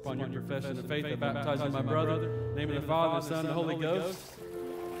 It's upon your profession of faith I baptize you, my brother, in the name of the Father, the Son, and the Holy Ghost,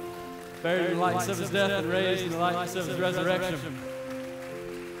 buried in the likeness of His death and raised in the likeness of His resurrection.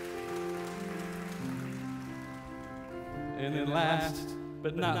 And then last,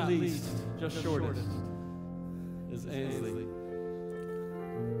 but not least, just shortest, is Ansley.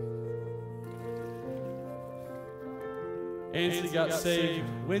 Ansley got saved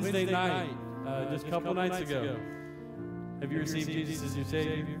Wednesday night, just a couple nights ago. Have you received Jesus as your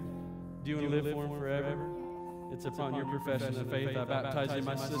Savior? Do you want to live for Him forever? It's upon your profession of faith I baptize you,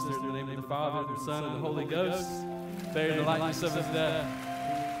 my sister, in the name of the Father, the Son, and the Holy Ghost, buried in the likeness of His death,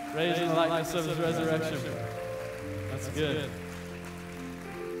 raised in the likeness of His resurrection. That's good.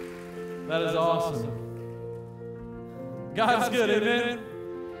 That is awesome. God's good, amen?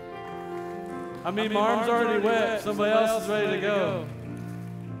 I mean, my arm's already wet. Somebody else is ready to go.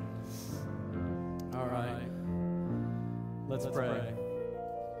 All right. Let's pray.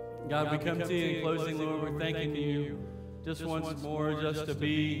 God, we come to you in closing, Lord. We're thanking you just once more just to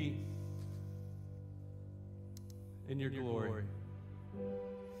be in your glory.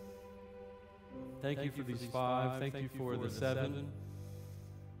 Thank you for these 5. Thank you for the 7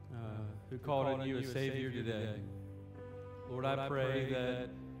 who called on you as Savior today. Lord, I pray that,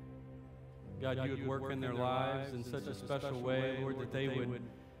 God, you would work in their lives in such a special way, Lord, that they would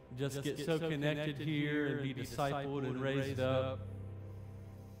just get so connected here and be discipled and raised up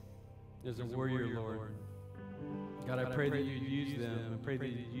as a warrior, Lord. God, I pray that you'd use them. I pray that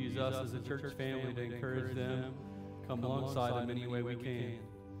you'd use us as a church family to encourage them, come alongside them any way we can.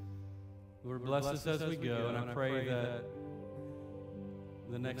 Lord, bless us as we go, and I pray that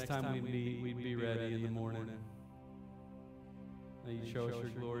the next time we meet, we'd be ready in the morning. That you'd show us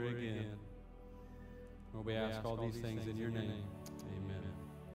your glory again. Lord, we ask all these things in your name.